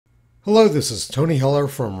Hello, this is Tony Heller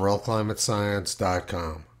from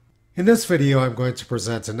RealClimateScience.com. In this video, I'm going to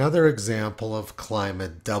present another example of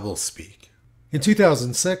climate doublespeak. In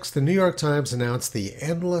 2006, the New York Times announced the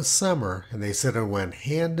endless summer, and they said it went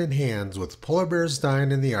hand in hand with polar bears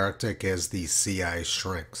dying in the Arctic as the sea ice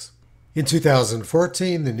shrinks. In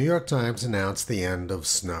 2014, the New York Times announced the end of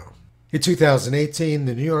snow. In 2018,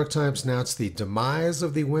 the New York Times announced the demise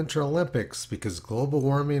of the Winter Olympics because global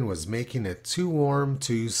warming was making it too warm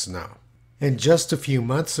to snow. And just a few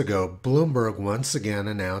months ago, Bloomberg once again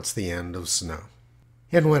announced the end of snow.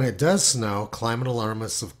 And when it does snow, climate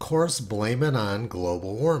alarmists of course blame it on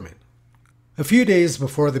global warming. A few days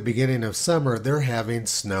before the beginning of summer, they're having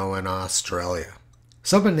snow in Australia.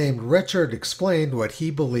 Someone named Richard explained what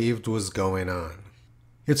he believed was going on.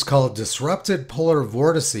 It's called disrupted polar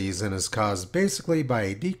vortices and is caused basically by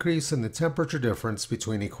a decrease in the temperature difference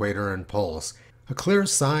between equator and poles, a clear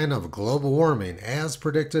sign of global warming as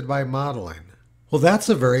predicted by modeling. Well, that's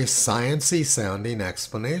a very sciencey sounding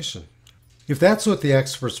explanation. If that's what the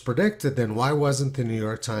experts predicted, then why wasn't the New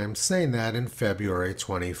York Times saying that in February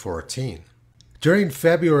 2014? During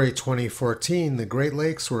February 2014, the Great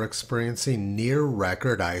Lakes were experiencing near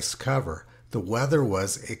record ice cover. The weather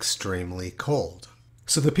was extremely cold.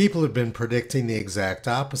 So the people who'd been predicting the exact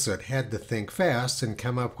opposite had to think fast and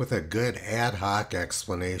come up with a good ad hoc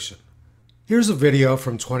explanation. Here's a video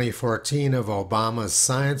from 2014 of Obama's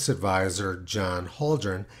science advisor, John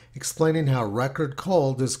Holdren, explaining how record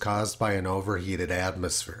cold is caused by an overheated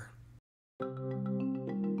atmosphere.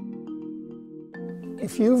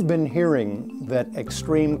 If you've been hearing that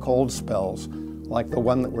extreme cold spells, like the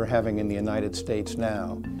one that we're having in the United States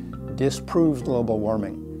now, disproves global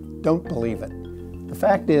warming, don't believe it. The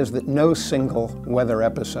fact is that no single weather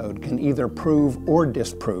episode can either prove or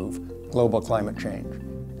disprove global climate change.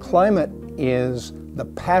 Climate is the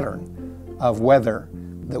pattern of weather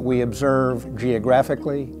that we observe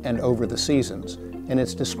geographically and over the seasons, and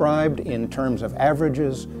it's described in terms of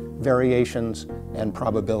averages, variations, and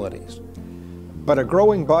probabilities. But a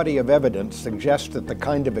growing body of evidence suggests that the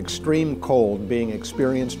kind of extreme cold being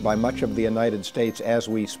experienced by much of the United States as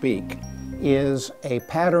we speak is a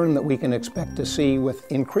pattern that we can expect to see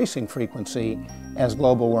with increasing frequency as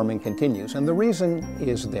global warming continues. And the reason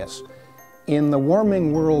is this. In the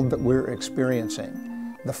warming world that we're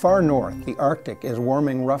experiencing, the far north, the Arctic, is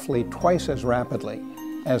warming roughly twice as rapidly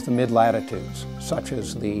as the mid-latitudes, such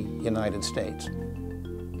as the United States.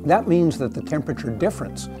 That means that the temperature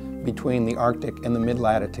difference between the Arctic and the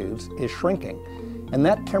mid-latitudes is shrinking. And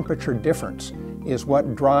that temperature difference is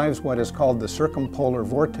what drives what is called the circumpolar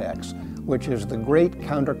vortex, which is the great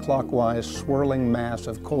counterclockwise swirling mass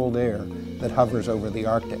of cold air that hovers over the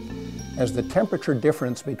Arctic. As the temperature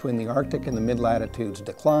difference between the Arctic and the mid-latitudes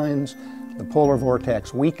declines, the polar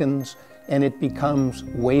vortex weakens and it becomes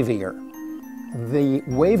wavier. The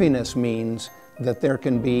waviness means that there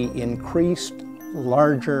can be increased,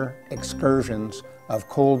 larger excursions of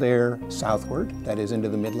cold air southward, that is into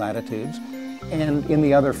the mid-latitudes, and in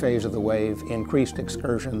the other phase of the wave, increased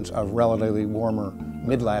excursions of relatively warmer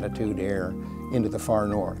mid-latitude air into the far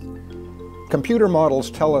north. Computer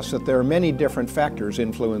models tell us that there are many different factors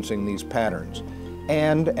influencing these patterns.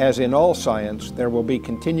 And as in all science, there will be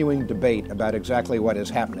continuing debate about exactly what is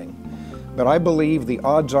happening. But I believe the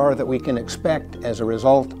odds are that we can expect, as a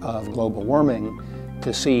result of global warming,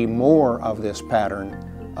 to see more of this pattern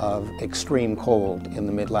of extreme cold in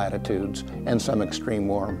the mid-latitudes and some extreme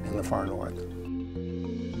warm in the far north.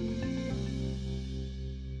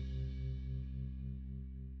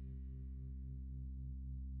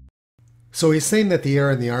 So he's saying that the air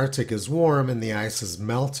in the Arctic is warm and the ice is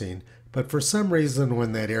melting, but for some reason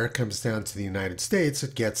when that air comes down to the United States,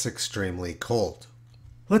 it gets extremely cold.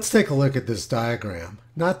 Let's take a look at this diagram.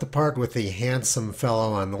 Not the part with the handsome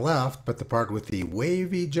fellow on the left, but the part with the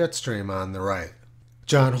wavy jet stream on the right.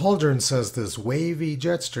 John Holdren says this wavy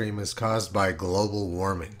jet stream is caused by global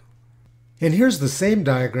warming. And here's the same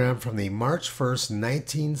diagram from the March 1st,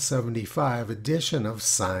 1975 edition of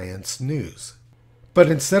Science News. But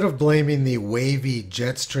instead of blaming the wavy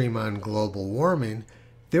jet stream on global warming,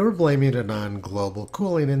 they were blaming it on global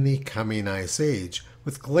cooling in the coming ice age,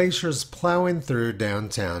 with glaciers plowing through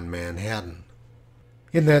downtown Manhattan.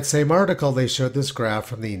 In that same article, they showed this graph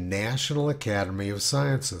from the National Academy of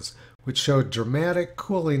Sciences, which showed dramatic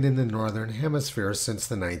cooling in the northern hemisphere since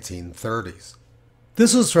the 1930s.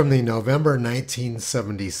 This was from the November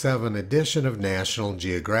 1977 edition of National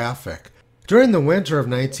Geographic. During the winter of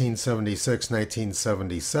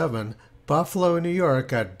 1976-1977, Buffalo, New York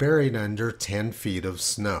got buried under 10 feet of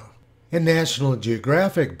snow. And National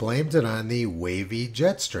Geographic blamed it on the wavy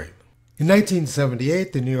jet stream. In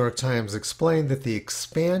 1978, the New York Times explained that the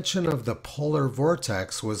expansion of the polar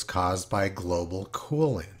vortex was caused by global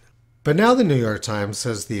cooling. But now the New York Times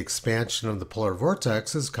says the expansion of the polar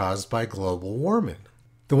vortex is caused by global warming.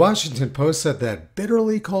 The Washington Post said that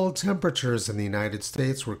bitterly cold temperatures in the United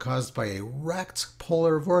States were caused by a wrecked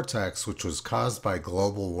polar vortex, which was caused by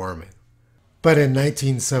global warming. But in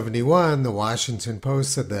 1971, the Washington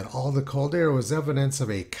Post said that all the cold air was evidence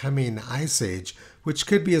of a coming ice age, which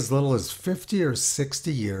could be as little as 50 or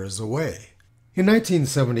 60 years away. In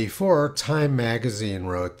 1974, Time magazine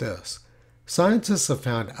wrote this: "Scientists have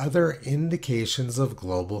found other indications of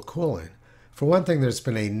global cooling. For one thing, there's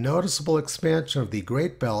been a noticeable expansion of the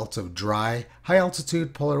great belt of dry,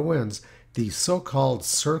 high-altitude polar winds, the so-called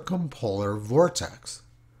circumpolar vortex."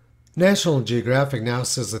 National Geographic now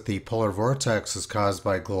says that the polar vortex is caused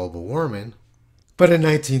by global warming, but in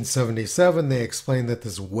 1977 they explained that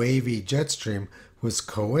this wavy jet stream was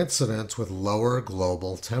coincident with lower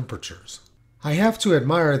global temperatures. I have to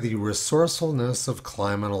admire the resourcefulness of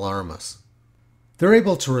climate alarmists. They're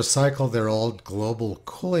able to recycle their old global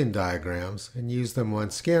cooling diagrams and use them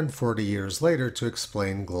once again 40 years later to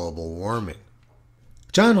explain global warming.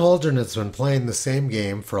 John Holdren has been playing the same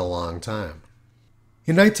game for a long time.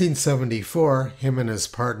 In 1974, him and his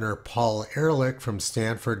partner Paul Ehrlich from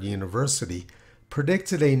Stanford University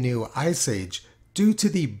predicted a new ice age due to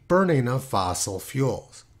the burning of fossil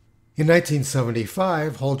fuels. In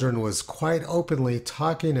 1975, Holdren was quite openly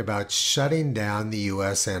talking about shutting down the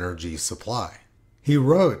U.S. energy supply. He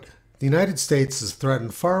wrote, "The United States is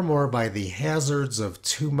threatened far more by the hazards of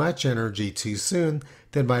too much energy too soon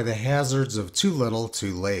than by the hazards of too little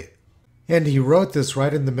too late." And he wrote this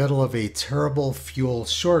right in the middle of a terrible fuel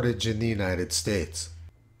shortage in the United States.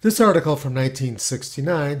 This article from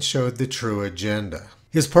 1969 showed the true agenda.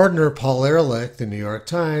 His partner Paul Ehrlich, the New York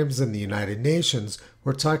Times, and the United Nations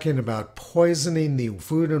were talking about poisoning the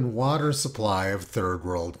food and water supply of third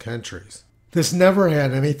world countries. This never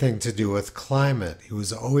had anything to do with climate. It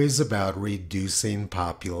was always about reducing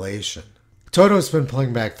population. Toto's been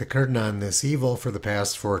pulling back the curtain on this evil for the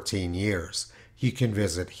past 14 years. You can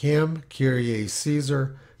visit him, Kyrie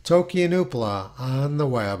Caesar, Toki and Upala on the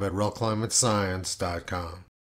web at realclimatescience.com.